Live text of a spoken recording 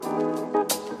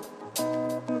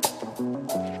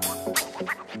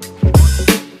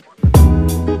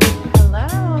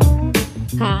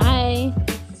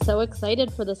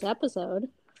excited for this episode.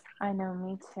 I know,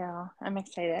 me too. I'm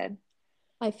excited.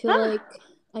 I feel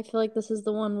like this is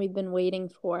the one we've been waiting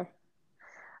for.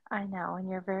 I know, and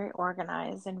you're very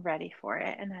organized and ready for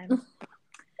it, and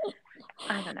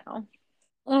I don't know.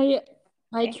 I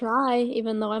Okay. try,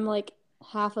 even though I'm like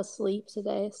half asleep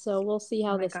today, so we'll see Oh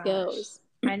how my this gosh. goes.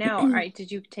 I know. All right,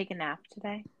 did you take a nap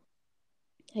today?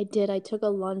 I did. I took a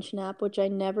lunch nap, which I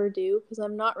never do because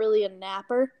I'm not really a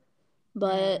napper, Mm.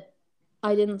 but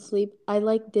I didn't sleep. I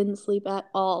didn't sleep at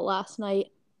all last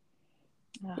night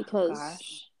Oh because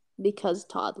gosh. because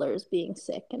toddlers being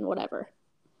sick and whatever.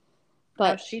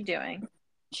 How's But she doing?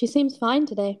 she seems fine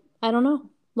today. I don't know.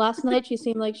 Last night she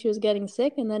seemed like she was getting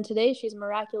sick, and then today she's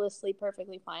miraculously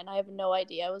perfectly fine. I have no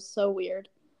idea. It was so weird.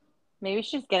 Maybe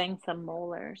she's getting some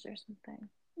molars or something.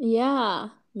 Yeah,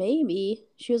 maybe.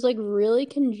 She was like really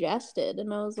congested,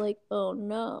 and I was like, oh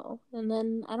no. And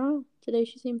then I don't know. Today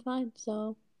she seemed fine,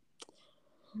 so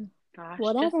Gosh, just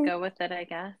whatever. go with it, I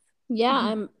guess.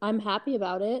 Yeah, I'm happy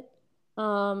about it.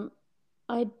 Um,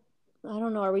 I I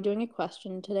don't know. Are we doing a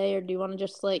question today, or do you want to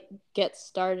just like get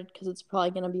started because it's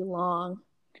probably gonna be long?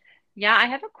 Yeah, I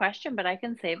have a question, but I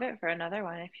can save it for another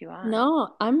one if you want.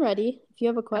 No, I'm ready. If you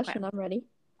have a Okay. question, I'm ready.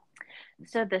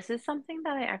 So this is something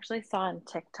that I actually saw on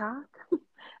TikTok.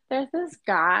 There's this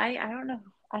guy, I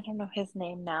don't know his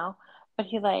name now, but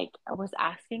he like was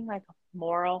asking like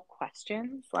moral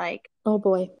questions like, Oh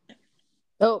boy.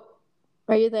 Oh,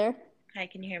 are you there? "Hi,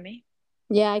 can you hear me?"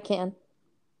 Yeah, I can.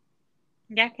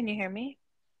 Yeah, can you hear me?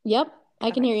 Yep,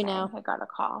 I can Okay, hear you sorry. now. I got a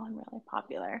call. I'm really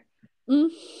popular. Mm.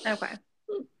 Okay.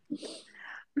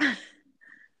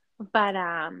 But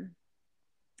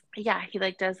yeah, he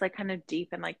like does like kind of deep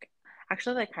and like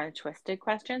actually like kind of twisted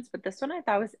questions, but this one I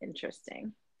thought was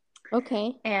interesting.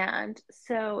 Okay. And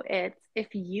so it's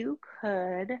if you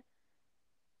could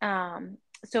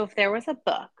so if there was a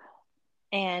book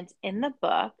and in the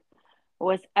book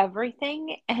was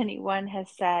everything anyone has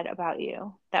said about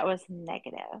you that was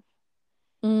negative.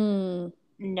 Mm.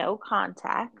 No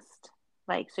context.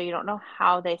 Like, so you don't know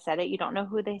how they said it, you don't know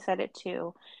who they said it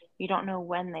to, you don't know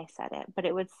when they said it, but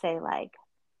it would say, like,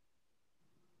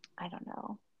 I don't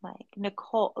know, like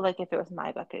Nicole, like if it was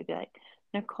my book, it would be like,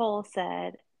 Nicole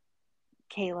said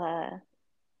Kayla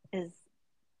is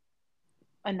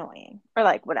annoying, or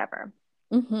like whatever.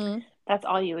 Mm-hmm. That's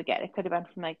all you would get. It could have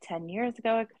been from like 10 years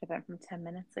ago, it could have been from 10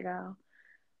 minutes ago.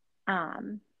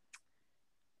 Um,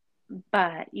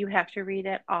 but you have to read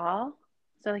it all.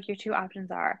 So, like, your two options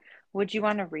are would you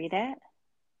want to read it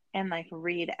and like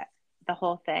read the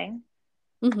whole thing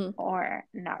Mm-hmm. or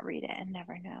not read it and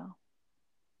never know?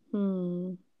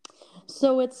 Hmm.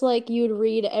 So it's like you'd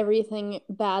read everything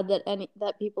bad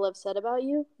that people have said about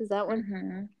you? Is that one?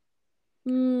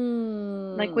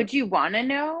 Mm-hmm. Like, Hmm. would you want to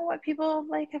know what people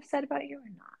like have said about you or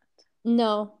not?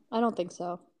 No, I don't think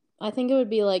so. I think it would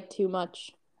be like too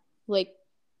much. Like,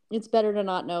 it's better to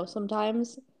not know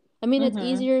sometimes. I mean, it's Mm-hmm.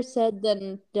 easier said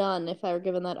than done if I were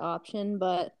given that option,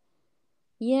 but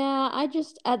yeah, I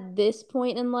just at this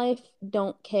point in life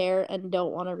don't care and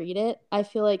don't want to read it. I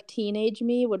feel like teenage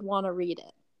me would want to read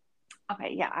it.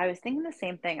 Okay, yeah, I was thinking the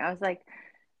same thing. I was like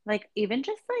even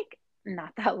just like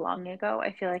not that long ago,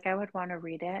 I feel like I would want to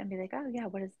read it and be like, oh yeah,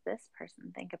 what does this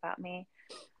person think about me?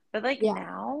 But like Yeah.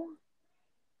 now,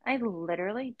 I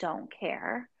literally don't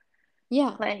care.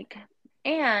 Yeah. Like,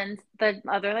 and the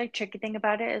other like tricky thing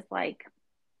about it is like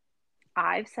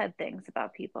I've said things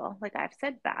about people. Like I've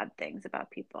said bad things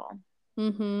about people.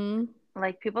 Mm-hmm.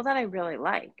 Like people that I really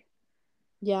like.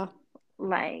 Yeah.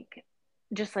 Like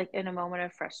just like in a moment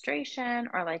of frustration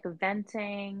or like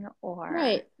venting or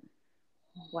Right.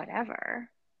 whatever.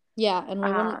 Yeah, and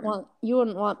Um, you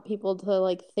wouldn't want people to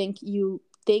like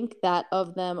think that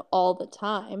of them all the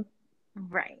time.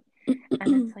 right.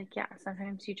 And it's like, yeah,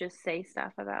 sometimes you just say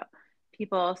stuff about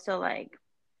people. So like,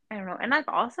 I don't know. And I've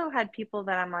also had people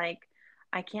that I'm like,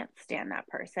 I can't stand that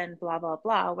person, blah, blah,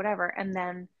 blah, whatever. And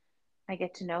then I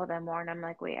get to know them more and I'm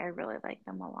like, wait, I really like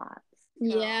them a lot.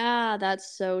 So I Yeah,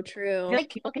 that's so feel true. like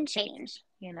people can change,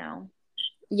 you know?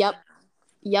 Yep.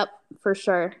 Yep, for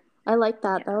sure. I like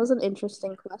that. That Yeah. was an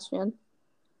interesting question.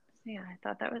 So yeah,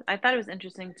 I thought it was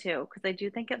interesting too, because I do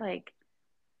think it like,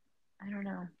 I don't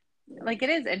know. Like it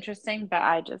is interesting, but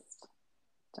I just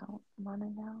don't want to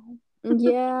know.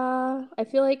 Yeah, I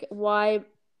feel like why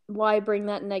bring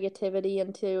that negativity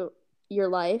into your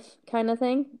life kind of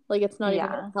thing? Like it's not even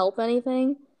going to Yeah, help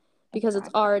anything because it's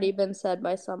exactly. already been said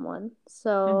by someone.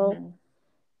 So, Hmm.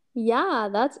 yeah,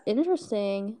 that's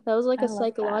interesting. That was like I a love that.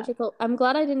 psychological. I'm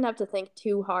glad I didn't have to think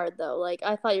too hard though. Like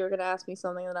I thought you were going to ask me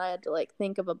something that I had to like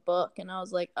think of a book and I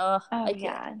was like, "Ugh, Oh I can't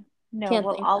yeah. No, can't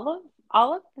well, think that."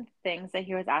 all of the things that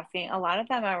he was asking, a lot of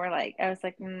them I was like,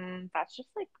 that's just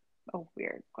like a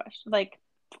weird question. Like,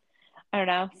 I don't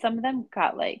know. Some of them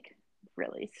got like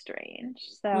really strange.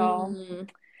 So Mm,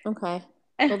 okay.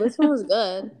 Well, this one yeah, was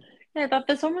good. I thought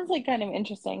this one was like kind of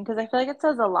interesting because I feel like it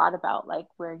says a lot about like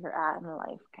where you're at in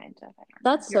life, kind of. I don't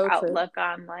know, That's your so true. outlook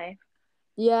on life.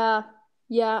 Yeah.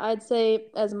 Yeah, I'd say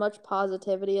as much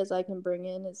positivity as I can bring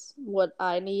in is what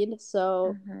I need.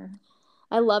 So Hmm.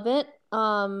 I love it.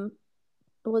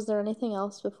 Was there anything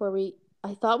else before we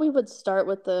I thought we would start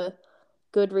with the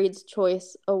Goodreads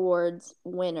Choice Awards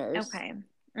winners. Okay.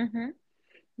 Hmm.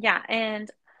 Yeah, and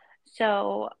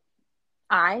so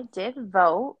I did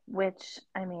vote, which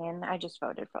I mean, I just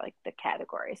voted for like the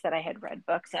categories that I had read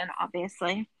books in,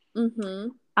 obviously.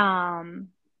 Mm-hmm. Um,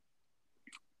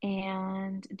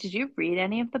 and did you read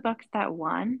any of the books that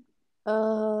won?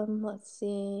 Let's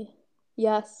see.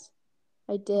 Yes,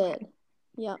 I did. Okay.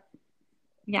 Yep.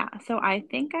 Yeah, so I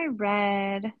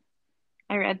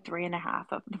read three and a half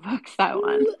of the books that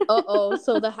won. Uh-oh.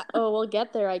 So we'll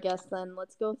get there, I guess then.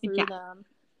 Let's go through Yeah. them.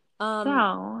 Um,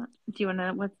 So, do you want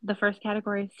to, what's the first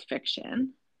category is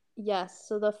fiction. yes.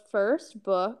 So the first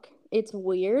book, it's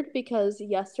weird because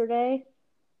yesterday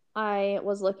I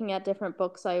was looking at different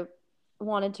books I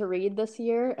wanted to read this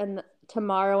year, and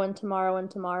tomorrow and tomorrow and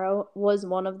tomorrow was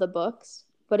one of the books.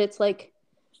 But it's like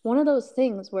one of those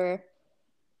things where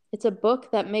it's a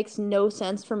book that makes no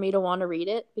sense for me to want to read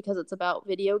it because it's about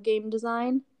video game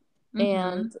design Mm-hmm.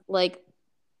 and like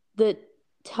the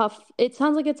it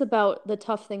sounds like it's about the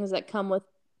tough things that come with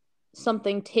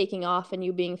something taking off and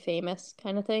you being famous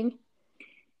kind of thing.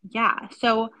 Yeah.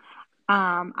 So,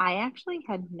 I actually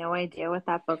had no idea what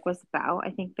that book was about.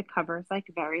 I think the cover is like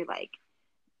very like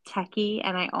techie,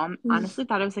 and I honestly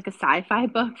thought it was like a sci-fi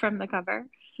book from the cover.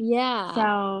 Yeah.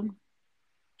 So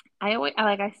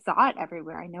I saw it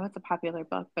everywhere. I know it's a popular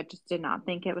book, but just did not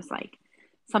think it was like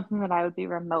something that I would be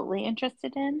remotely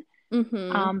interested in.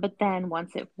 Mm-hmm. But then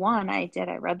once it won, I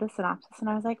read the synopsis and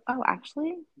I was like, oh,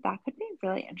 actually, that could be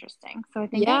really interesting. So I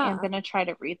think I am Yeah. gonna try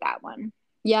to read that one.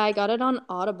 Yeah, I got it on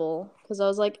Audible because I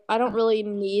was like, I don't Oh, really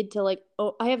need to like,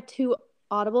 oh, I have two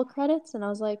Audible credits, and I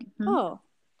was like, mhm. oh,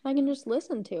 I can just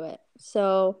listen to it.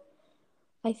 So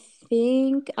I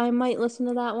think I might listen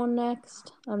to that one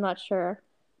next. I'm not sure.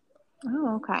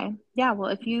 Oh, okay. Yeah, well,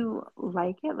 if you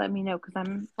like it, let me know because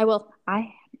I will.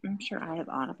 I'm sure I have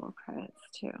Audible credits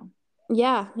too.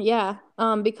 Yeah, yeah.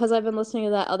 Because I've been listening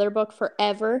to that other book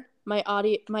forever, my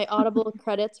Audible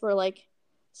credits were like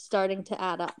starting to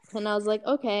add up. And I was like,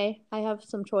 okay, I have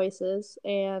some choices,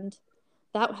 and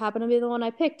that happened to be the one I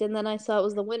picked, and then I saw it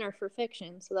was the winner for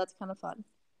fiction, so that's kind of fun.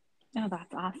 Oh,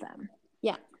 that's awesome.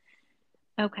 Yeah.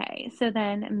 Okay, so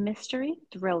then mystery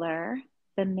thriller,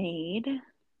 The Maid,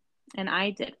 and I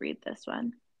did read this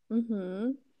one.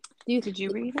 Mm-hmm. Do you Did you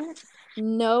read it?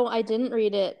 No, I didn't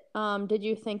read it. Did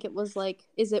you think it was like,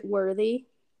 is it worthy?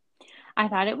 I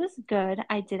thought it was good.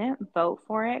 I didn't vote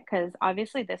for it because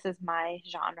obviously this is my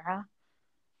genre.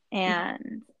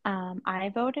 And I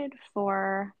voted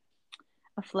for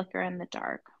A Flicker in the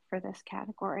Dark for this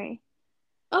category.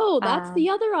 Oh, that's the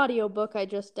Um, other audiobook I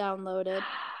just downloaded.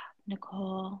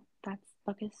 Nicole, that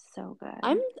book is so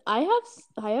I'm good.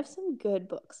 I have some good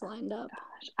books lined up.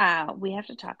 We have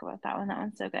to talk about that one. That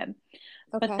one's so good.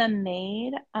 But Okay. The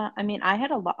Maid, I mean, I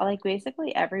had a lot, like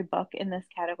basically every book in this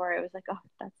category, I was like, oh,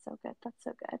 that's so good. That's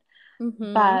so good.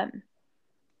 Mm-hmm.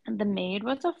 But The Maid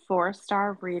was a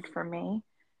 4-star read for me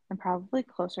and probably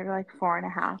closer to like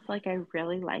 4.5. Like, I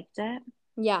really liked it.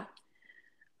 Yeah.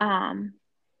 Um,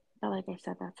 but like I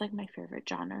said, that's like my favorite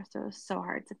genre, so it was so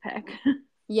hard to pick.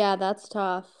 Yeah, that's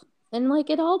tough. And like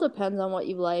it all depends on what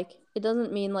you like. It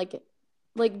doesn't mean like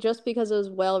just because it was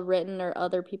well written or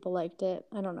other people liked it.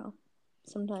 I don't know.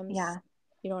 Sometimes Yeah,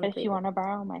 you don't if agree you with want to it.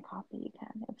 borrow my copy, you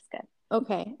can. It was good.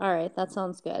 Okay. All right. That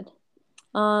sounds good.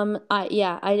 I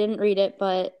yeah, I didn't read it,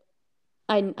 but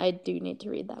I do need to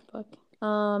read that book.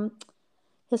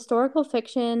 Historical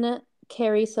fiction,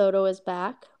 Carrie Soto is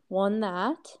back. Won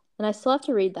that. And I still have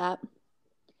to read that.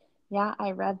 Yeah,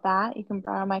 I read that. You can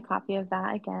borrow my copy of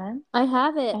that again. I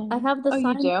have it. I And have the oh, you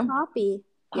signed do? copy.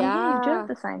 Oh, yeah, you do have Yeah.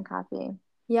 the signed copy.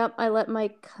 Yep, I let my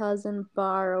cousin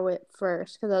borrow it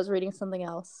first because I was reading something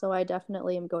else. So I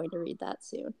definitely am going to read that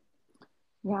soon.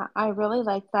 Yeah, I really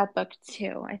liked that book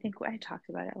too. I think I talked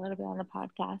about it a little bit on the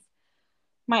podcast.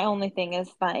 My only thing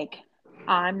is like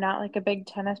I'm not like a big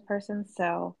tennis person,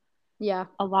 so Yeah.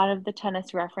 a lot of the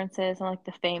tennis references and like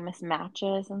the famous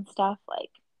matches and stuff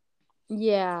like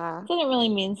Yeah. didn't really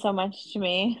mean so much to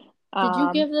me. Did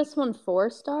you give this one 4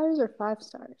 stars or 5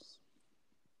 stars?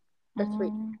 Or three?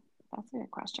 Mm, that's a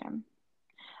good question.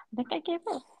 I think I gave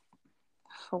it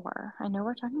 4. I know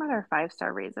we're talking about our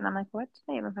 5-star reads, and I'm like, what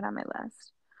did I even put on my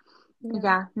list? Yeah.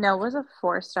 Yeah, no, it was a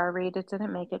 4-star read. It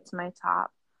didn't make it to my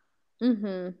top,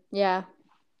 Yeah,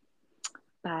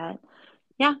 but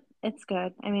yeah, it's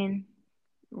good. I mean,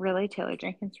 really, Taylor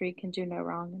Jenkins Reid can do no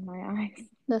wrong in my eyes.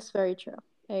 that's very true.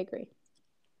 I agree.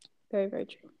 Very, very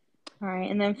true. All right,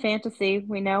 and then fantasy,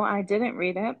 we know I didn't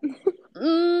read it.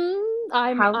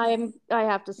 House I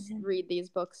have to read these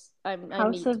books. I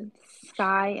House need of to.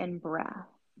 Sky and Breath.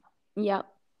 Yep.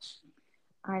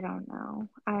 I don't know.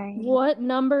 I What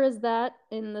number is that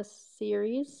in the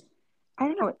series? I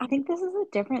don't know. I think this is a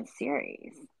different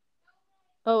series.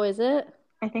 Oh, is it?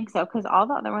 I think so, because all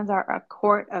the other ones are a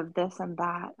court of this and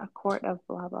that, a court of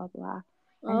blah blah blah.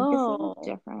 I think this is a Oh,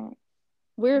 different.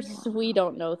 we Yeah.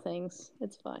 don't know things.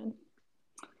 It's fine.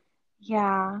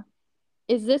 Yeah.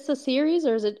 Is this a series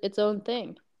or is it its own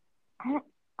thing? I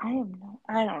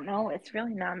I don't know. It's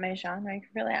really not my genre. You're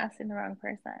really asking the wrong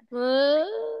person. Uh,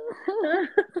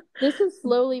 this is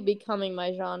slowly becoming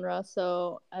my genre,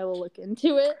 so I will look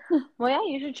into it. Well,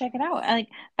 yeah, you should check it out. Like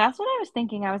that's what I was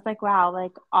thinking. I was like, wow,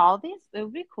 like all these, it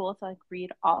would be cool to like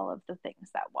read all of the things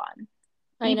that won.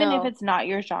 I Even if know. it's not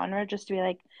your genre, just to be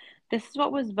like, this is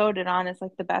what was voted on as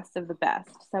like the best of the best.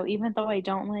 So even though I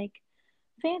don't like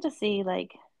fantasy,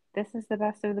 like this is the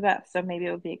best of the best. So maybe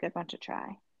it would be a good one to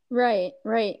try. Right,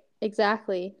 right,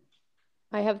 exactly.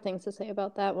 I have things to say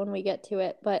about that when we get to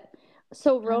it. But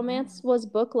so Okay. romance was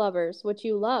book lovers, which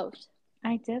you loved.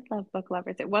 I did love Book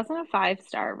Lovers. It wasn't a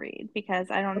 5-star read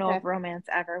because I don't know Okay. if romance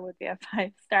ever would be a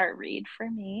 5-star read for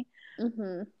me.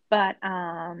 Mm-hmm. But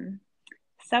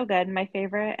so good. My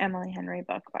favorite Emily Henry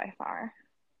book by far.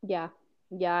 Yeah.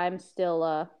 Yeah, I'm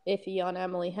still iffy on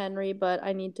Emily Henry, but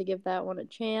I need to give that one a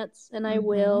chance, and I Mm-hmm.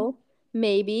 will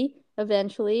maybe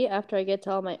eventually after I get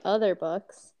to all my other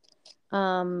books.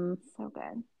 Um So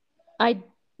good. I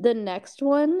the next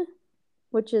one,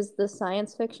 which is the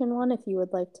science fiction one, if you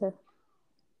would like to.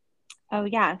 Oh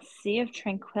yeah, Sea of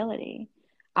Tranquility.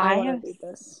 I I want have to read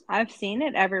this. I've seen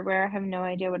it everywhere. I have no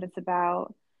idea what it's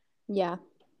about. Yeah.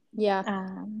 Yeah.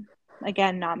 Um,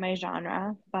 again, not my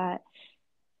genre, but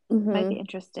might be Mm-hmm.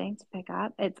 interesting to pick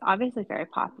up. It's obviously very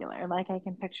popular. Like I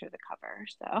can picture the cover,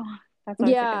 so that's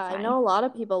always a Yeah, good I sign. know a lot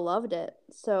of people loved it.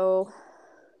 So,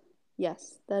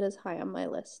 yes, that is high on my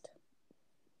list.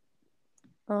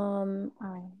 Um, All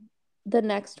right. the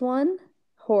next one,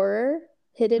 horror,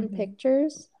 hidden Mm-hmm.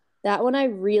 pictures. That one I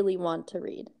really want to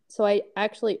read. So I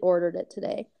actually ordered it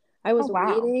today. I Oh was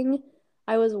wow. waiting,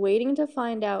 I was waiting to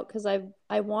find out because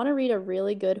I want to read a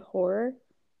really good horror,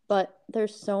 but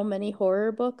there's so many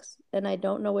horror books and I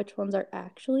don't know which ones are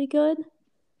actually good.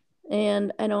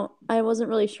 And I wasn't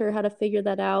really sure how to figure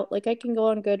that out. Like I can go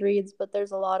on Goodreads, but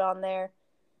there's a lot on there.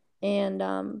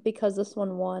 And because this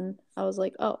one won, I was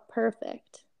like, "Oh,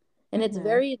 perfect." And it's Mm-hmm.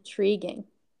 very intriguing.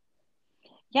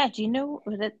 Yeah, do you know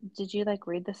what it, did you like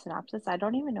read the synopsis? I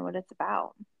don't even know what it's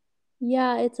about.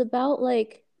 Yeah, it's about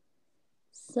like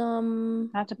some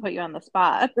Not to put you on the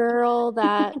spot. girl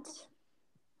that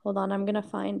hold on, I'm gonna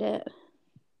find it.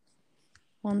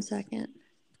 1 second.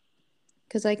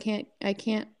 Because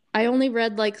I only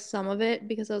read like some of it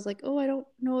because I was like, oh, I don't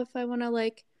know if I wanna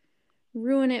like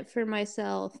ruin it for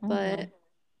myself, Mm-hmm. but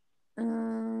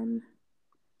um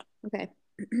okay.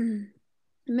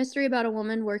 A mystery about a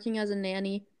woman working as a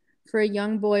nanny for a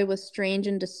young boy with strange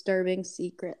and disturbing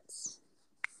secrets.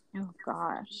 Oh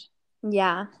gosh.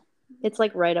 Yeah, it's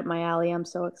like right up my alley. I'm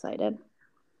so excited.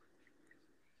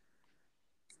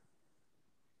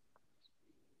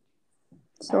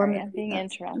 So I'm Sorry, gonna I'm read being that.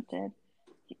 interrupted.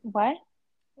 What?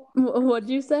 What'd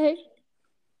you say?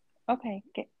 Okay,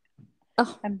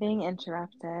 Oh, I'm being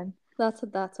interrupted.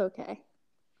 that's okay.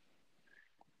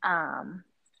 Um,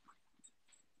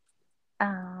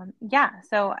 yeah,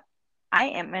 so I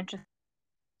am interested,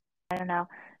 I don't know,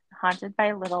 haunted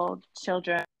by little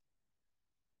children.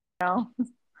 No,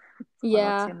 it's a little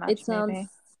Yeah, too it much, sounds. maybe.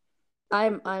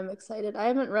 I'm excited. I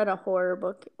haven't read a horror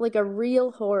book, like a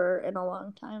real horror, in a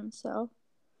long time. So,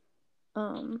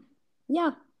 um,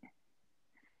 yeah,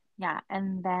 Yeah,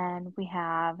 and then we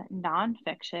have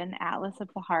nonfiction, Atlas of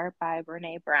the Heart by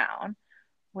Brene Brown,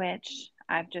 which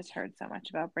I've just heard so much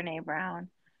about Brene Brown,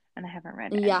 and I haven't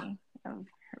read yeah. any of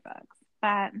her books.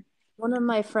 But One of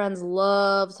my friends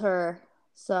loves her.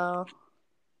 So,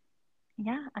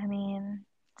 yeah, I mean,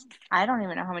 I don't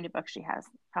even know how many books she has.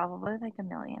 Probably like a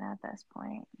million at this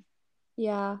point.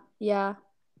 yeah, yeah.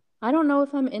 I don't know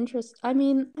if I'm interested. I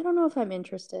mean, I don't know if I'm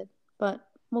interested, but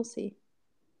we'll see.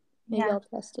 Maybe Yeah. I'll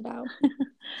test it out.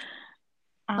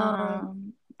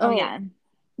 Um, Oh oh, yeah.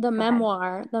 the Go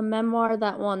ahead. the memoir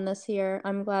that won this year.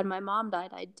 I'm glad my mom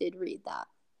died. I did read that.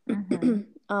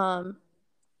 Mm-hmm. Um,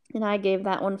 and I gave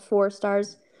that one 4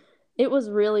 stars. It was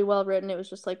really well written. It was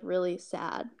just like really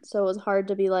sad. So it was hard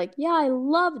to be like, yeah, I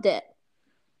loved it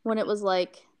when it was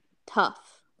like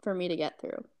tough for me to get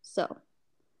through. So,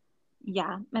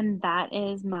 Yeah, and that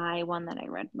is my one that I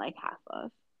read like half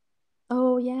of.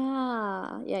 oh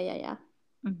yeah. Yeah, yeah, yeah.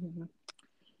 Hmm.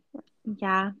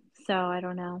 Yeah, so I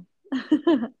don't know.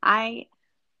 I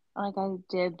I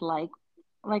did like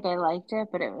I liked it,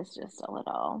 but it was just a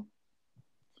little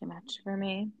too much for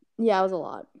me. Yeah, it was a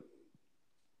lot.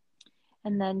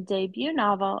 And then debut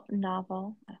novel.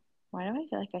 Why do I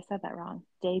feel like I said that wrong?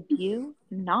 Debut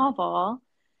novel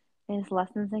is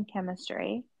Lessons in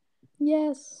Chemistry.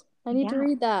 Yes. I need to Yeah,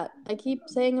 read that. I keep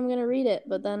saying I'm going to read it,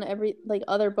 but then every like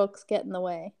other books get in the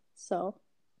way. So,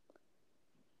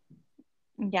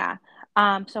 yeah.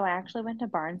 So I actually went to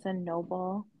Barnes and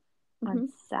Noble on mhm.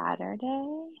 Saturday,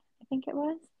 I think it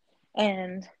was,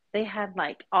 and they had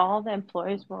like all the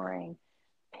employees were wearing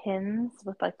pins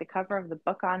with like the cover of the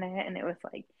book on it, and it was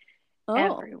like Oh,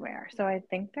 everywhere. So I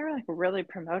think they're like really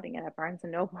promoting it at Barnes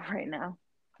and Noble right now.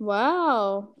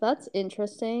 wow. That's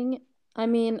interesting. I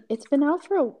mean, it's been out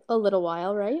for a little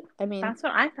while, right? I mean, That's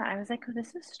what I thought. I was like, oh,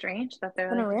 this is strange that they're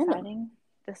kind of like random.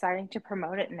 deciding to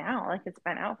promote it now. Like it's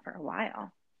been out for a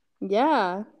while.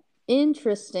 Yeah.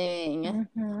 Interesting.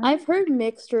 Mm-hmm. I've heard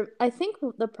I think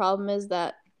the problem is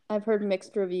that I've heard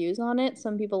mixed reviews on it.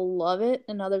 Some people love it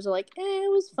and others are like, "Eh,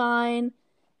 it was fine."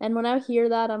 And when I hear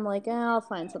that, I'm like, eh, I'll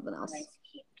find something else.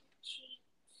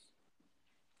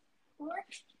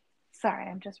 Sorry,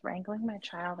 I'm just wrangling my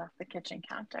child off the kitchen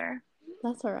counter.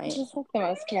 That's all This right. is like the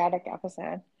most chaotic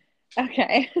episode.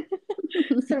 Okay.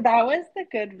 So that was the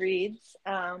Goodreads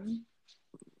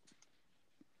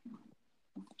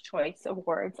choice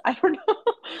awards. I don't know.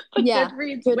 The Yeah,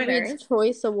 Goodreads Goodreads winners.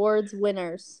 Choice Awards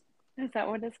winners. Is that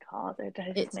what it's called? Or did I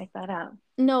just It's make that up?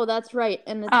 No, that's right.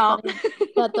 And it's Oh. funny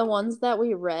that the ones that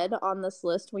we read on this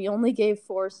list, we only gave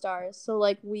 4 stars. So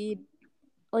like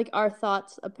our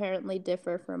thoughts apparently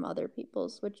differ from other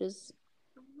people's, which is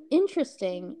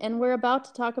interesting. And we're about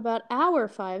to talk about our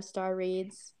 5 star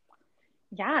reads.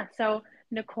 Yeah, so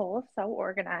Nicole is so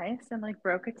organized and like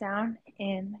broke it down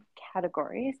in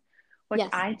categories, which Yes,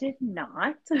 I did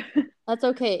not. that's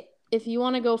okay. If you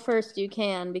want to go first, you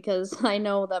can because I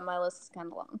know that my list is kind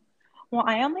of long. Well,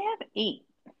 I only have eight.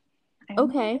 I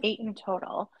only have Okay. eight in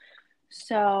total.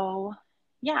 So,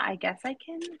 yeah, I guess I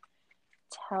can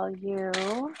tell you.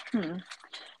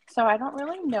 So I don't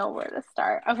really know where to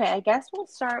start. Okay, I guess we'll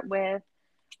start with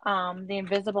The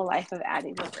Invisible Life of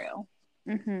Addie LaRue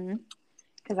Mm-hmm.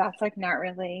 because that's like not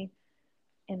really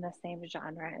in the same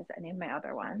genre as any of my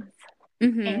other ones.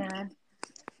 Mm-hmm.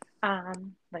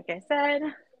 And like I said,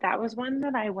 that was one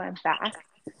that I went back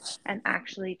and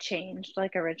actually changed.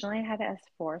 Like originally I had it as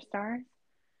 4 stars,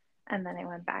 and then I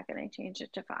went back and I changed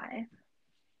it to 5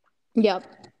 Yep.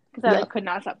 because I like, Yep. could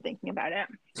not stop thinking about it.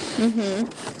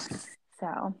 Mm-hmm.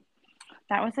 So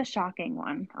that was a shocking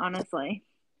one, honestly.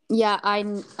 Yeah,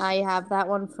 I have that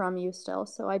one from you still,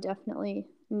 so I definitely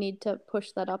need to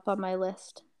push that up on my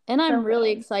list. And So I'm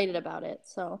really good. excited about it.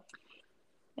 So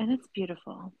And it's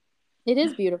beautiful. it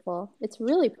is beautiful. It's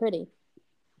really pretty.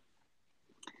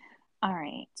 All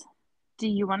right. Do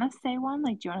you want to say one?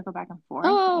 Like, do you want to go back and forth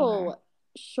or? Oh,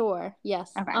 sure.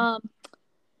 Yes. Okay.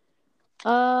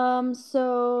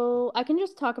 So I can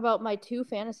just talk about my 2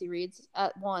 fantasy reads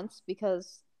at once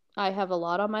because I have a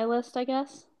lot on my list, I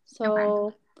guess. Okay.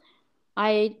 So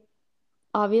I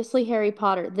obviously Harry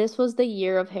Potter. This was the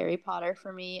year of Harry Potter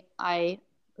for me. I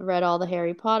read all the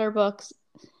Harry Potter books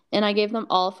and I gave them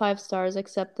all 5 stars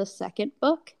except the second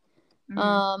book. Hmm.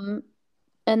 Um,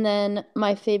 and then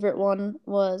my favorite one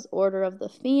was Order of the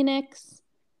Phoenix,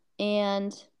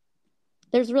 and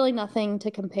there's really nothing to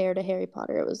compare to Harry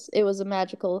Potter. It was a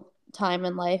magical time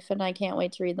in life, and I can't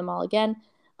wait to read them all again.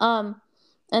 Um,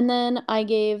 and then I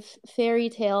gave Fairy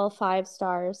Tale 5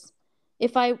 stars.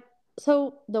 If I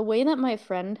So the way that my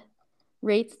friend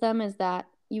rates them is that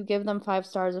you give them 5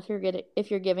 stars if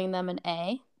you're giving them an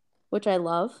A, which I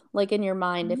love. Like in your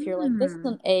mind, if you're like, this is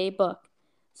Mm. an A book.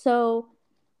 So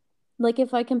like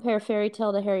if I compare Fairy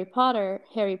Tale to Harry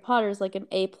Potter is like an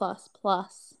A plus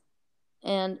plus,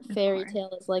 and Of Fairy course.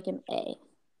 Tale is like an A.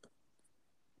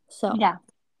 So Yeah.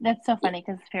 That's so yeah. funny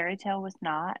because Fairy Tale was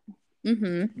not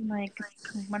Mhm. like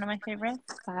one of my favorites,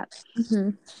 but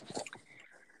Mhm.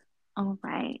 all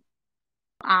right.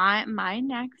 I my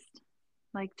next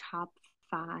like top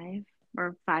 5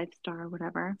 or 5 star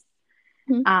whatever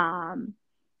Mhm. um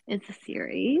is a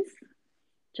series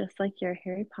just like your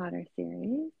Harry Potter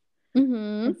series.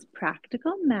 Mhm. It's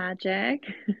Practical Magic,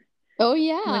 Oh which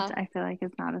yeah. I feel like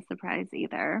is not a surprise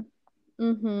either.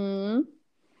 Mhm.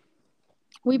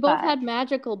 We both but had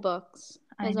magical books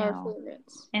I as our know,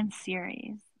 favorites. and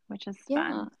series, which is Yeah.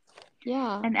 fun.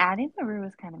 Yeah. And adding the Rue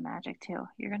is kind of magic too.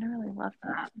 You're gonna really love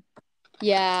that.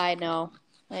 Yeah, I know.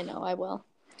 I know, I will.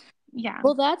 Yeah,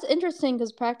 Well, that's interesting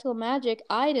because Practical Magic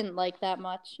I didn't like that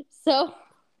much. So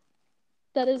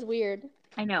that is weird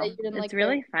I that know. you didn't It's like the.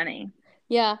 really funny.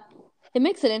 Yeah. It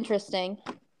makes it interesting.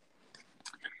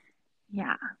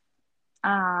 Yeah.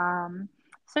 Um,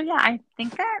 so yeah, I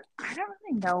think that I don't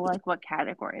really know like what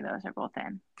category those are both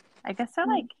in. I guess they're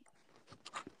like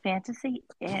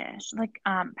fantasy-ish. Like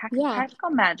Yeah. Practical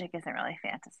Magic isn't really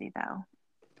fantasy though.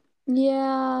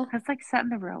 Yeah, It's like set in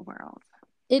the real world.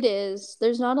 it is.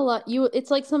 There's not a lot. It's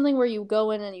like something where you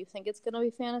go in and you think it's going to be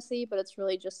fantasy, but it's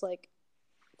really just like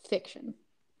fiction.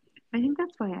 I think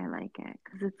that's why I like it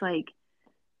because it's like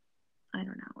I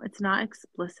don't know. It's not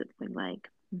explicitly like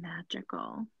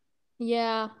magical.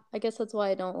 Yeah, I guess that's why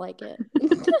I don't like it.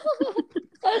 Do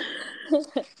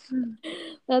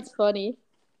That's funny.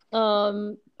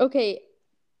 Okay,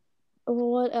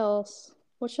 what else?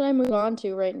 What should I move on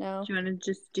to right now? you want to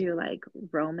just do like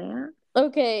romance?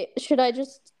 Okay, should I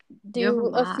just You have a do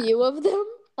a lot. few of them?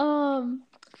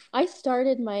 I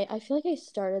feel like I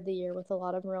started the year with a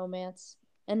lot of romance,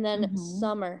 and then Mm-hmm.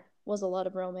 summer was a lot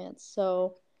of romance.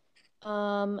 So,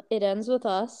 It Ends With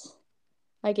Us.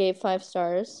 I gave 5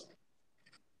 stars.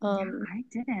 Yeah, Um, I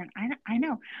didn't. I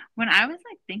know. When I was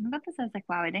like thinking about this, I was like,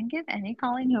 wow, I didn't give any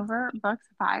Colleen Hoover books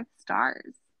 5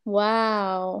 stars.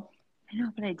 wow. I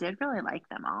know, but I did really like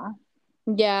them all.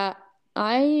 Yeah,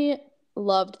 I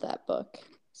loved that book.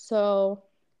 So,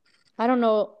 I don't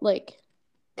know, like,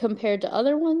 compared to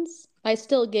other ones, I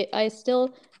still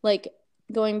like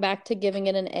going back to giving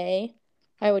it an A.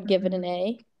 I would give it Mm-hmm.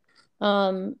 an A.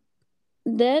 Um,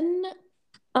 then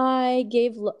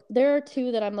there are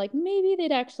two that I'm like, maybe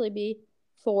they'd actually be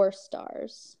 4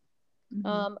 stars.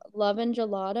 Mm-hmm. Love and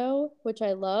Gelato, which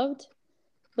I loved,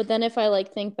 but then if I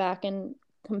like think back and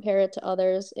compare it to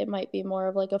others, it might be more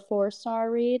of like a 4 star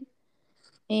read.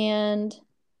 And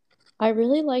I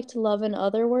really liked Love in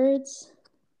Other Words.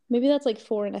 Maybe that's like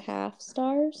 4.5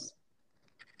 stars.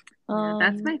 Yeah,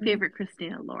 that's Um, my favorite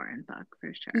Christina Lauren book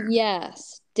for sure.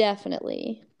 yes,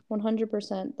 definitely.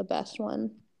 100% the best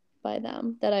one by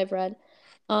them that I've read.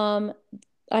 Um,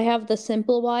 I have The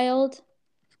Simple Wild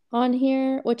on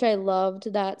here, which I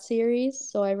loved that series,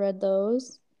 so I read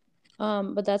those.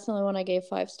 But that's the only one I gave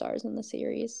 5 stars in the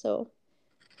series. So,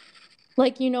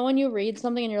 like, when you read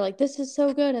something and you're like, this is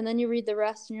so good, and then you read the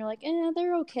rest and you're like,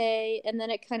 they're okay, and then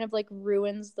it kind of like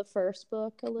ruins the first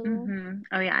book a little. Mm-hmm.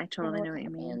 Oh yeah, I Kind of totally what know what you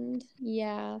mean. happened.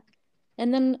 Yeah.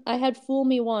 And then I had Fool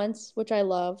Me Once, which I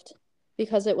loved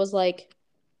because it was like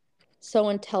so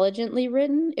intelligently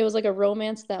written. It was like a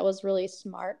romance that was really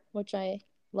smart, which I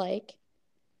like.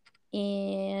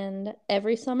 And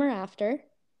Every Summer After,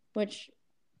 which,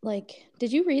 like,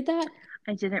 did you read that?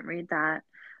 I didn't read that,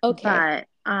 Okay.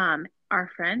 but our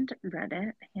friend read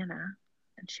it, Hannah,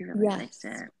 and she really liked Yes.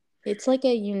 it. It's like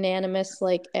a unanimous,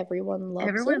 like, everyone loves it.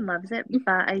 Everyone loves it,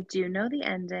 but I do know the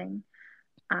ending.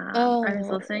 I was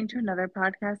Oh, listening to another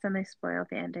podcast and they spoiled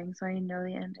the ending, so I know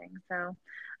the ending. So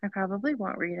I probably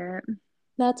won't read it.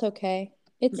 that's okay.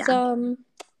 It's Yeah. um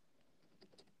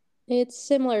it's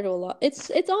similar to a lot. It's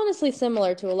honestly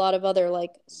similar to a lot of other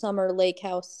like summer lake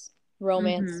house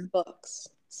romance Mm-hmm. books.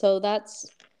 So that's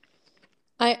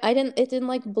I didn't it didn't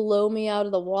like blow me out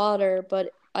of the water,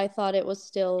 but I thought it was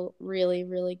still really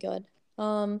really good.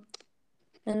 Um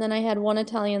and then I had One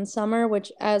Italian Summer,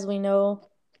 which as we know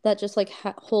that just like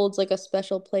holds like a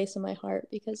special place in my heart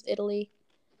because Italy.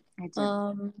 I do.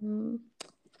 Um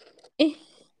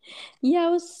yeah,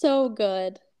 it was so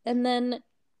good. And then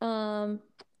um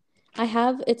I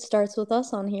have It Starts With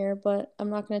Us on here, but I'm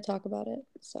not going to talk about it.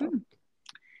 So, Hmm.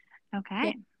 yeah.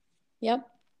 Okay. Yep.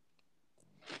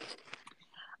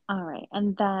 All right.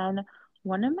 And then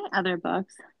one of my other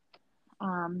books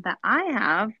that I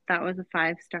have that was a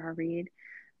 5 star read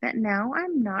that now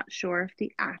I'm not sure if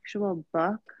the actual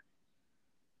book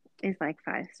is like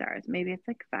 5 stars. Maybe it's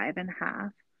like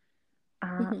 5.5.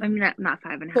 Hmm. I mean, not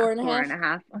five and a Four half, and a four half. and a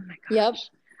half. Oh my Yep. gosh.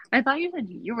 I thought you said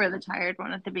you were the tired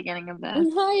one at the beginning of this.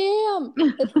 I am.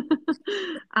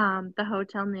 The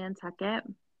Hotel Nantucket.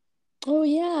 Oh,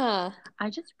 yeah. I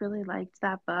just really liked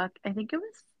that book. I think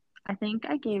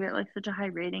I gave it like such a high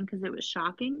rating because it was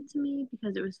shocking to me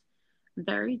because it was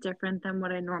very different than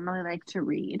what I normally like to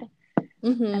read.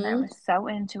 And I Hmm. was so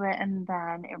into it. And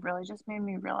then it really just made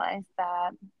me realize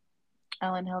that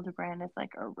Ellen Hildebrand is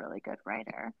like a really good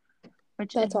writer,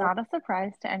 which is That's not awesome. a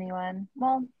surprise to anyone.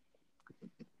 Well,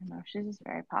 I know she's just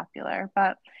very popular,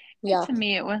 but Yeah. to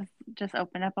me, it was just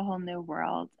opened up a whole new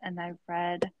world. And I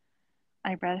read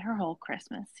I read her whole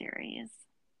Christmas series.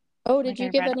 Oh, did Like you I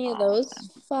give read any of all of those them.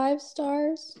 5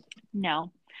 stars?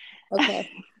 No. Okay.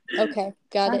 Okay,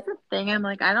 got That's it. the thing. I'm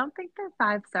like, I don't think they're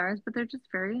 5 stars, but they're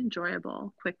just very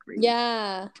enjoyable, quick reads.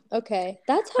 Yeah. Okay.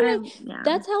 But yeah.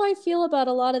 That's how I feel about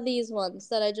a lot of these ones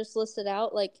that I just listed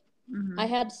out. Like I Hmm.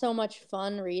 had so much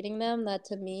fun reading them that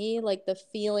to me, like the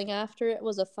feeling after it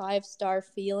was a 5 star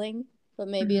feeling, but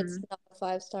maybe it's Hmm. not a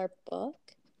 5 star book.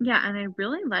 Yeah, and I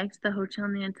really liked the Hotel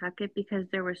Nantucket because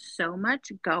there was so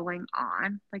much going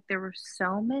on. Like there were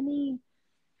so many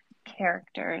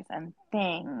characters and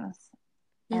things,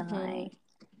 and Mm-hmm. like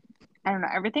I don't know,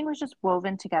 everything was just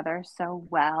woven together so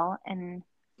well. And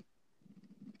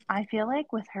I feel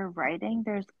like with her writing,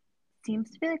 there's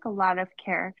seems to be like a lot of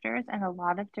characters and a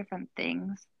lot of different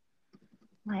things.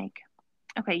 Like,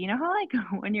 okay, you know how like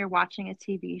when you're watching a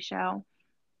TV show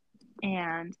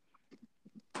and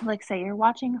like say you're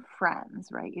watching Friends,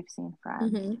 right? You've seen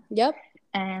Friends, Mm-hmm. Yep.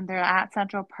 and they're at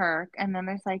Central Perk, and then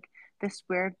there's like this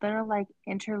weird little like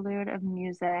interlude of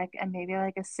music and maybe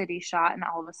like a city shot, and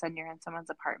all of a sudden you're in someone's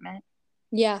apartment.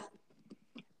 Yeah.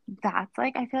 That's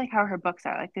like I feel like how her books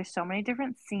are. Like there's so many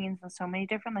different scenes and so many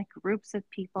different like groups of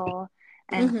people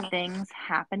and Mm-hmm. things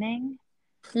happening,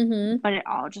 Mm-hmm. but it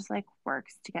all just like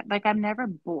works together. Like I'm never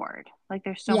bored. Like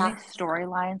there's so many Yeah.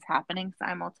 storylines happening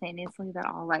simultaneously that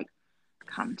all like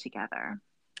come together.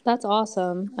 That's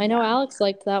awesome. I know Yeah, Alex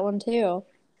liked that one too.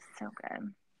 so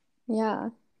good. Yeah.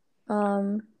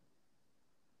 Um,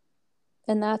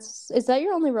 and is that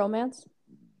your only romance?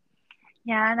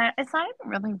 Yeah, and it's not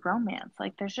even really romance.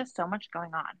 Like there's just so much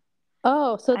going on.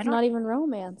 Oh, so I it's don't not even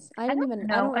romance. I don't I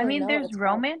know. don't I really mean, know what there's it's called.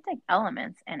 romantic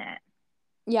elements in it,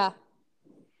 Yeah.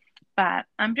 but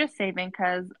I'm just saving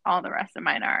because all the rest of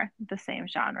mine are the same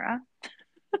genre.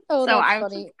 Oh, So that's I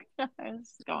was just funny. I was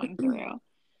just going through.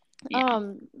 Yeah.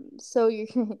 Um, so you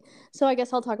so I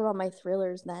guess I'll talk about my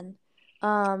thrillers then.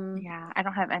 Um, Yeah, I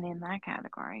don't have any in that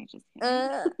category. Just kidding.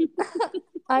 uh,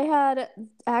 I had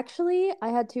I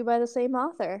had two by the same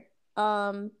author.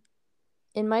 Um,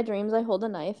 In My Dreams I Hold a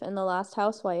Knife and The Last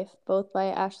Housewife, both by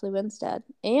Ashley Winstead.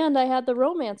 And I had The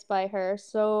Romance by her,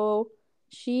 so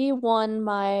she won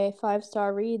my 5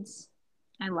 star reads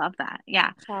I love that.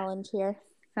 Yeah. challenge here.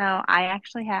 So I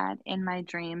actually had In My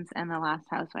Dreams and The Last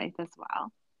Housewife as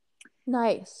well.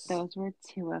 Nice. Those were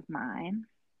two of mine,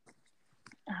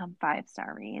 5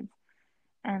 star reads.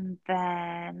 And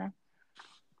then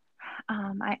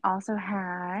I also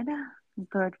had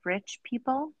Good Rich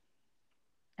People.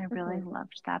 I really Mhm.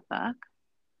 loved that book.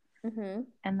 Mhm.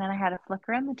 And then I had A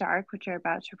Flicker in the Dark, which you're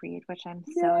about to read, which I'm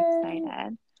so Yay.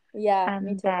 excited. Yeah,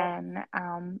 me And too. then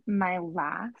my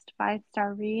last 5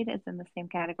 star read is in the same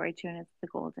category too, and it's The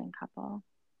Golden Couple.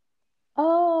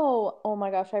 Oh, oh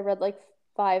my gosh, I read like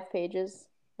 5 pages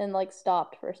and like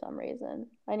stopped for some reason.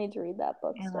 I need to read that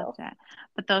book I loved still. it.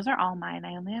 But those are all mine.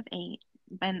 I only have 8,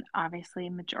 and obviously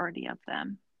majority of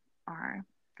them are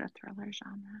the thriller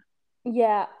genre.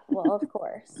 Yeah, well, of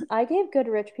course. I gave Good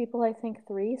Rich People, I think,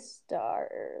 3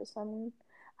 stars.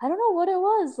 I don't know what it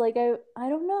was. Like I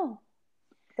don't know.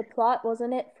 The plot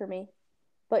wasn't it for me,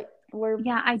 but we're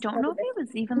Yeah, I don't know probably if it different.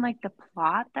 was even like the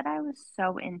plot that I was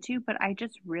so into, but I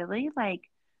just really like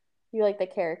You like the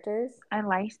characters? I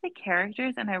liked the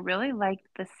characters and I really liked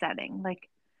the setting. Like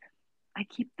I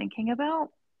keep thinking about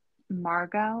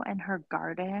Margot and her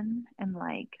garden and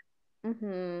like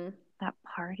Mm-hmm. that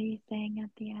party thing at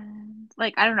the end.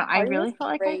 Like I don't know, I Party was really felt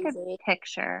like I could crazy.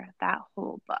 picture that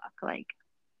whole book. Like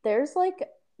There's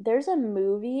a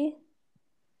movie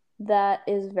that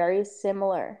is very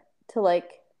similar to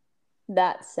like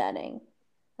that setting.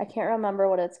 I can't remember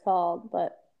what it's called,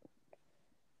 but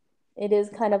it is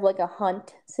kind of like a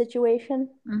hunt situation.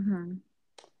 mhm.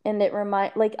 And it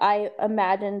like I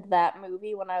imagined that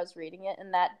movie when I was reading it,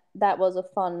 and that was a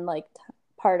fun like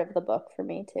part of the book for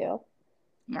me too.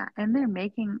 Yeah, and they're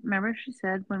making remember she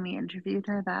said when we interviewed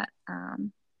her that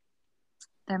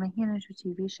they're making it into a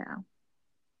TV show.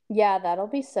 Yeah, that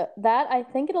I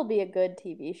think it'll be a good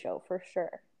TV show for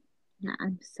sure. Yeah,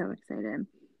 I'm so excited.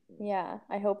 Yeah,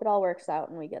 I hope it all works out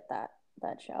and we get that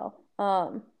show.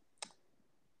 I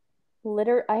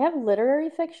have literary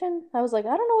fiction. I was like,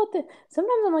 I don't know what the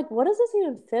sometimes I'm like, what does this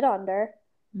even fit under?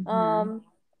 Mhm. Um,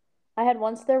 I had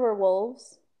Once There Were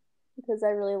Wolves because I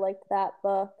really liked that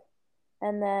book.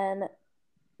 And then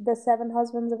The Seven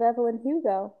Husbands of Evelyn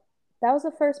Hugo. That was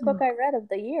the first book Mm. I read of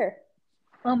the year.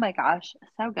 Oh my gosh,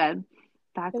 so good. It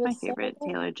That's my was so favorite good.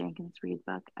 Taylor Jenkins Reid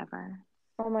book ever.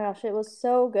 Oh my gosh, it was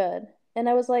so good. And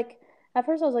I was like, at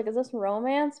first I was like, is this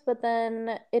romance? But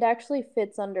then it actually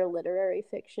fits under literary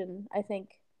fiction, I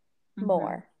think, Mhm.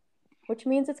 more, which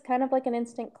means it's kind of like an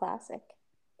instant classic.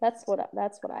 That's what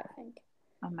I think.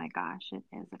 Oh my gosh, it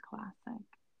is a classic.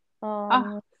 Oh,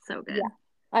 Um, so yeah, good.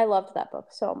 I loved that book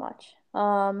so much.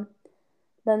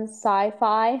 Then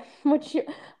sci-fi, which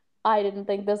I didn't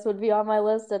think this would be on my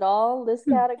list at all, this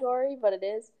category, but it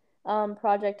is.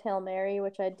 Project Hail Mary,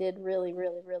 which I did really,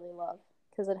 really, really love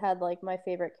because it had like my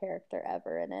favorite character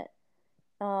ever in it.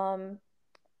 Um,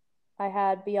 I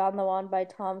had Beyond the Wand by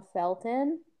Tom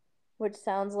Felton, which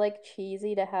sounds like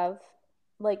cheesy to have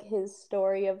like his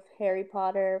story of Harry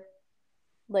Potter,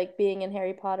 like being in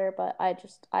Harry Potter, but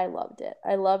I loved it.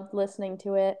 I loved listening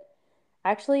to it.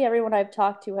 Actually, everyone I've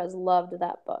talked to has loved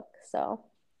that book, so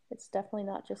it's definitely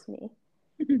not just me.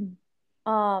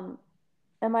 Um,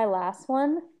 and my last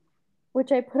one,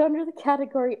 which I put under the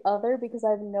category other because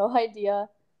I have no idea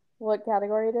what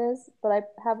category it is, but I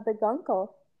have the Gunkle.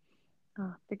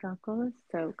 Oh, the Gunkle is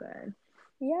so good.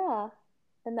 Yeah.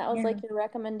 And that was Yeah, like your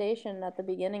recommendation at the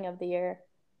beginning of the year.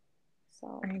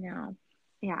 I So, know.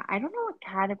 Yeah, I don't know what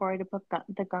category to put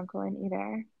the Gunkle in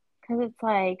either, because it's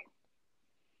like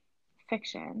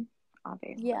fiction,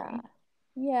 yeah. obviously.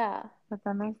 Yeah. But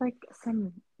then there's like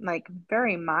some like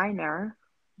very minor,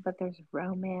 but there's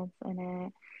romance in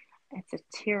it. It's a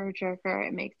tearjerker.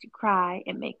 It makes you cry.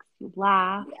 It makes you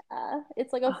laugh. Yeah.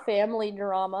 It's like a Oh, family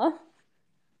drama.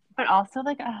 but also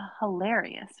like a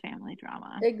hilarious family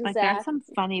drama. Like there's some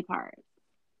Exactly. funny parts.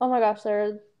 Oh my gosh,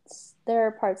 there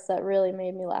are parts that really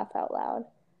made me laugh out loud.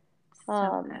 So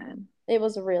Um, good. it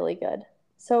was really good.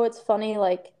 So it's funny,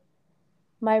 like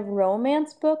my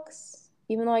romance books,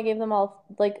 even though I gave them all,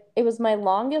 like it was my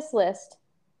longest list,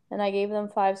 and I gave them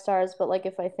 5 stars. But like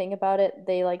if I think about it,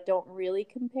 they like don't really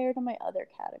compare to my other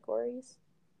categories.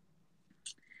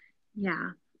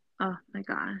 Yeah. Oh my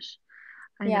gosh.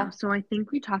 I know. Yeah. So I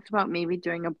think we talked about maybe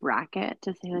doing a bracket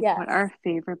to say like what Yes. our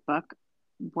favorite book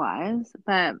was,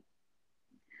 but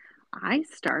I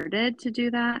started to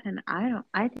do that and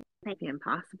I think it might be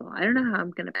impossible. I don't know how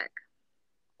I'm gonna pick.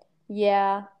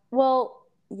 Yeah. Well,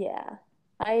 yeah.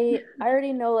 I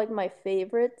already know like my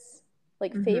favorites,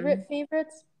 like Mm-hmm.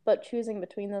 favorites, but choosing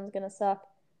between them is gonna suck.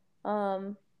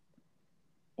 Um,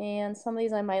 and some of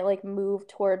these I might like move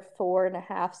toward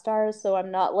 4.5 stars, so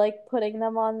I'm not like putting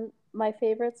them on my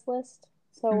favorites list.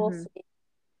 So we'll Mm-hmm. see.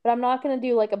 But I'm not gonna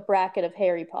do like a bracket of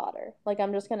Harry Potter. Like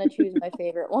I'm just gonna choose my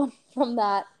favorite one from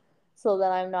that so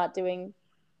that I'm not doing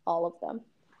all of them.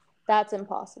 That's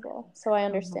impossible. So I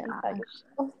Oh my understand how you gosh.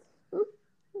 feel.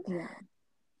 Yeah,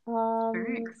 it's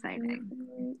very Um, exciting.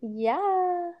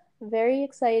 yeah, very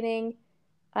exciting.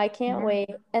 I can't Yeah. wait.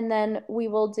 And then we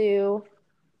will do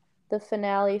the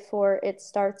finale for It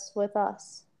Starts With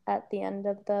Us at the end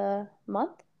of the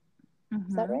month.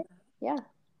 Is that Mm-hmm. right? Yeah.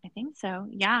 I think so.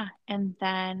 Yeah. And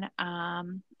then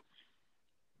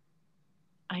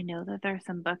I know that there's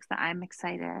some books that I'm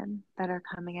excited that are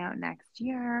coming out next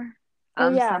year. Oh,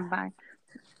 yeah. Some by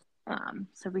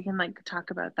so we can like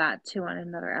talk about that too on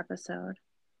another episode.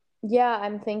 Yeah,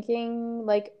 I'm thinking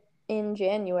like in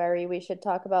January we should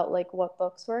talk about like what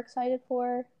books we're excited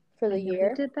for I the know we year.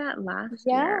 did that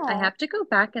last year. I Yeah. have to go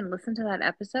back and listen to that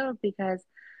episode because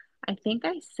I think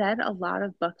I said a lot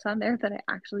of books on there that I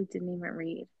actually didn't even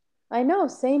read. I know,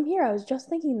 same here. I was just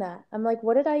thinking that. I'm like,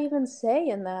 what did I even say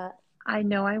in that? I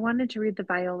know I wanted to read the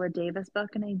Viola Davis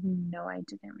book, and I know I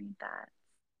didn't read that.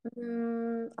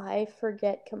 I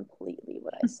forget completely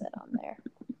what I said on there.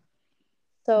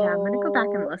 Yeah, I'm gonna go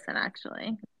back and So listen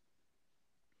actually.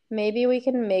 maybe we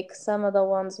can make some of the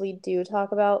ones we do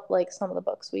talk about, like some of the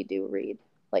books we do read,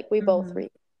 like we both Hmm.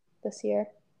 read this year.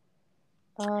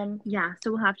 Um, Yeah,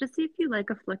 so we'll have to see if you like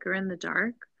A Flicker in the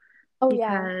Dark oh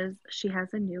yeah. because she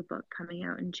has a new book coming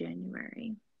out in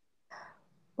January.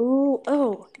 Ooh,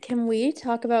 oh, can we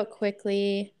talk about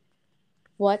quickly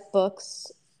what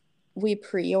books we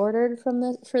pre-ordered from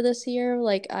the for this year?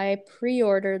 Like I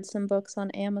pre-ordered some books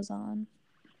on Amazon.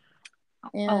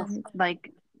 Oh, And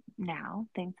like now,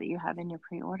 things that you have in your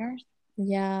pre-orders?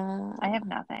 I yeah. have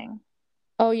nothing.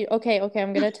 Oh, you okay, okay,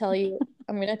 I'm gonna tell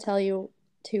you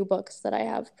 2 books that I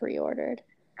have pre-ordered.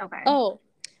 Okay. Oh,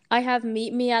 I have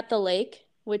Meet Me at the Lake,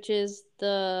 which is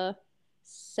the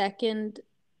second,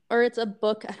 or it's a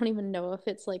book. I don't even know if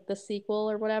it's like the sequel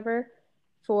or whatever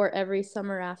for Every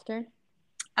Summer After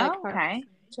by Oh, Carl okay.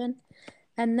 Sandburg.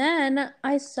 And then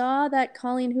I saw that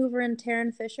Colleen Hoover and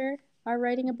Taryn Fisher are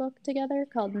writing a book together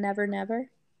called Never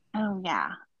Never. Oh,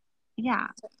 yeah. Yeah.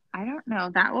 I don't know.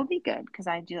 That will be good because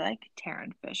I do like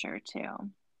Taryn Fisher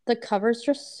too. The cover's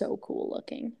just so cool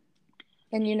looking.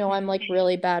 And you know I'm like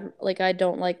really bad, like I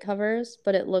don't like covers,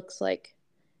 but it looks like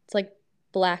it's like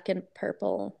black and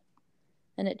purple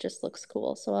and it just looks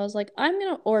cool. So I was like, I'm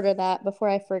gonna order that before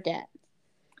I forget.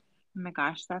 Oh my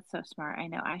gosh, that's so smart. I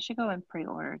know. I should go and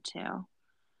pre-order too.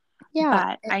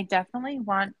 Yeah. But I definitely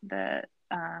want the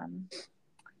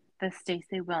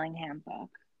Stacey Willingham book.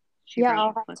 She Yeah, wrote I'll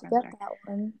a have to Flicker in the get Dark.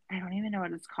 that one. I don't even know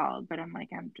what it's called, but I'm like,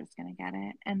 I'm just gonna get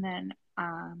it. And then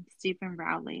Stephen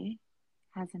Rowley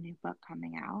has a new book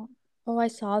coming out, Oh, I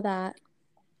saw that.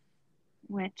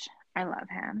 which I love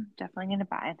him. Definitely gonna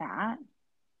buy that.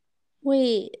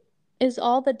 Wait, is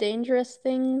All the Dangerous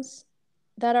Things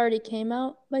that already came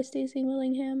out by Stacey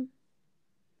Willingham?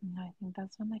 No, I think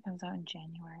that's one that comes out in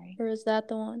January. Or is that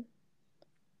the one?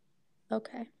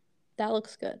 Okay. That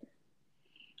looks good.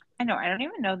 I know, I don't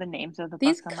even know the names of the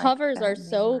These books. I'm like, covers are that new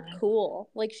so one. cool.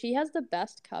 Like, she has the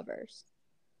best covers.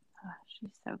 Oh, she's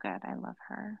so good. I love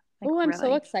her. Like, Oh, I'm so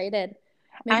really. excited.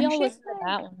 Maybe And I'll she's listen to like,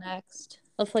 that one next.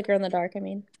 A Flicker in the Dark, I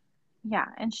mean. yeah,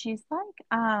 and she's like,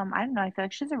 I don't know, I feel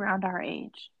like she's around our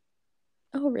age.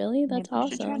 Oh, really? Maybe That's we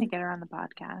should try to awesome. get her on the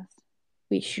podcast.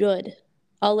 We should.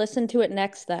 I'll listen to it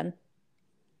next then.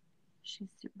 She's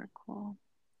super cool.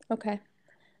 Okay.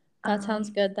 That sounds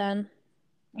Um, good then.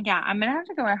 yeah, I'm gonna have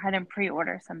to go ahead and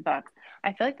pre-order some books.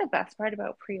 I feel like the best part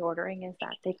about pre-ordering is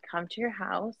that they come to your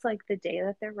house like the day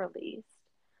that they're released,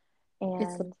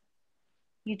 It's and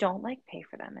you don't like pay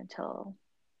for them until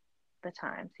the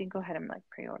time. So you can go ahead and like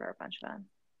pre-order a bunch of them.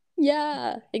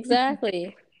 yeah,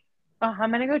 exactly. Oh,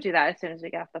 I'm gonna go do that as soon as we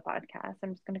get off the podcast.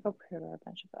 I'm just gonna go pre-order a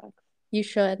bunch of books. You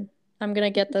should. I'm gonna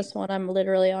get this one. I'm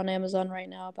literally on Amazon right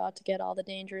now about to get All the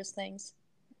Dangerous Things.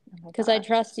 Oh my Because I gosh.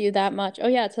 trust you that much. Oh,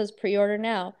 yeah, it says pre-order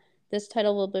now. This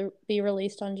title will be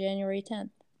released on January 10th.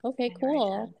 Okay, January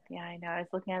cool. 10th. Yeah, I know. I was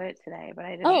looking at it today, but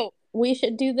I didn't. Oh, we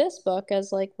should do this book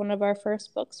as like one of our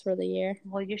first books for the year.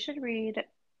 Well, you should read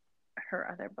her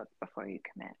other book before you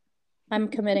commit. I'm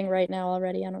committing right now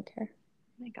already. I don't care.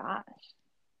 Oh my gosh.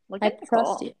 Look I at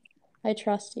trust Nicole. you. I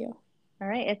trust you. All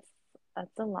right,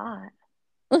 that's a lot.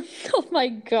 Oh my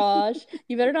gosh.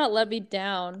 You better not let me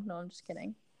down. No, I'm just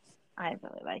kidding. I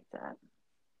really liked it.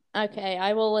 Okay,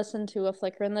 I will listen to A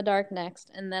Flicker in the Dark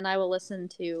next, and then I will listen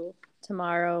to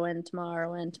Tomorrow and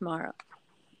Tomorrow and Tomorrow.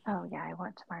 Oh yeah, I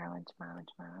want tomorrow and tomorrow and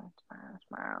tomorrow and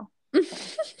tomorrow and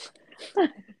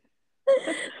tomorrow.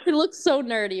 It looks so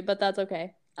nerdy, but that's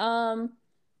okay. All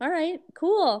right,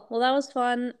 cool. Well, that was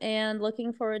fun and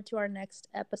looking forward to our next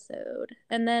episode.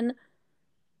 And then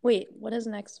wait, what is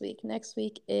next week? Next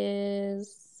week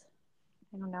is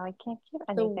I don't know. I can't keep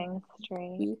the anything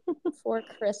straight. week before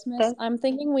Christmas. This, I'm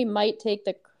thinking we might take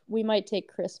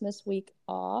Christmas week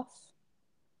off,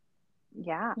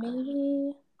 yeah.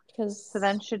 maybe So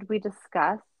then because should we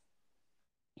discuss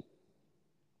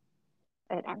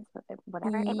it ends with it,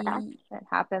 whatever it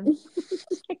happens?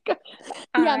 yeah,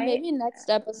 I maybe next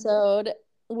episode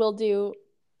we'll do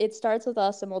it starts with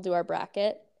us and we'll do our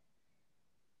bracket.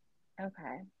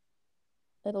 okay.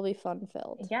 It'll be fun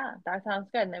filled. Yeah, that sounds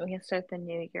good. And then we can start the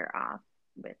new year off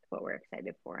with what we're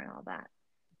excited for and all that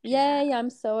Yay, jazz. I'm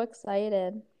so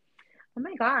excited. Oh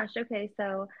my gosh. Okay,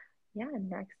 so yeah,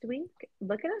 next week,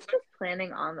 look at us just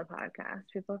planning on the podcast.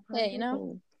 People are Hey, probably like,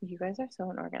 oh, you guys are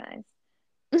so unorganized.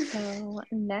 So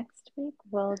next week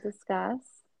we'll discuss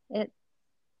it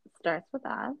starts with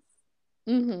us,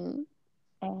 mm-hmm.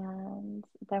 and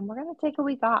then we're gonna take a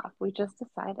week off. We just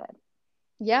decided.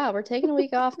 Yeah, we're taking a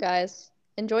week off, guys.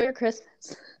 Enjoy your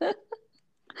Christmas.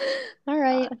 All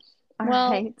right. Gosh. All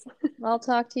Well, right. I'll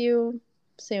talk to you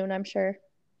soon, I'm sure.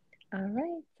 All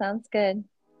right. Sounds good.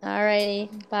 All righty.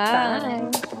 Bye.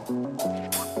 Bye.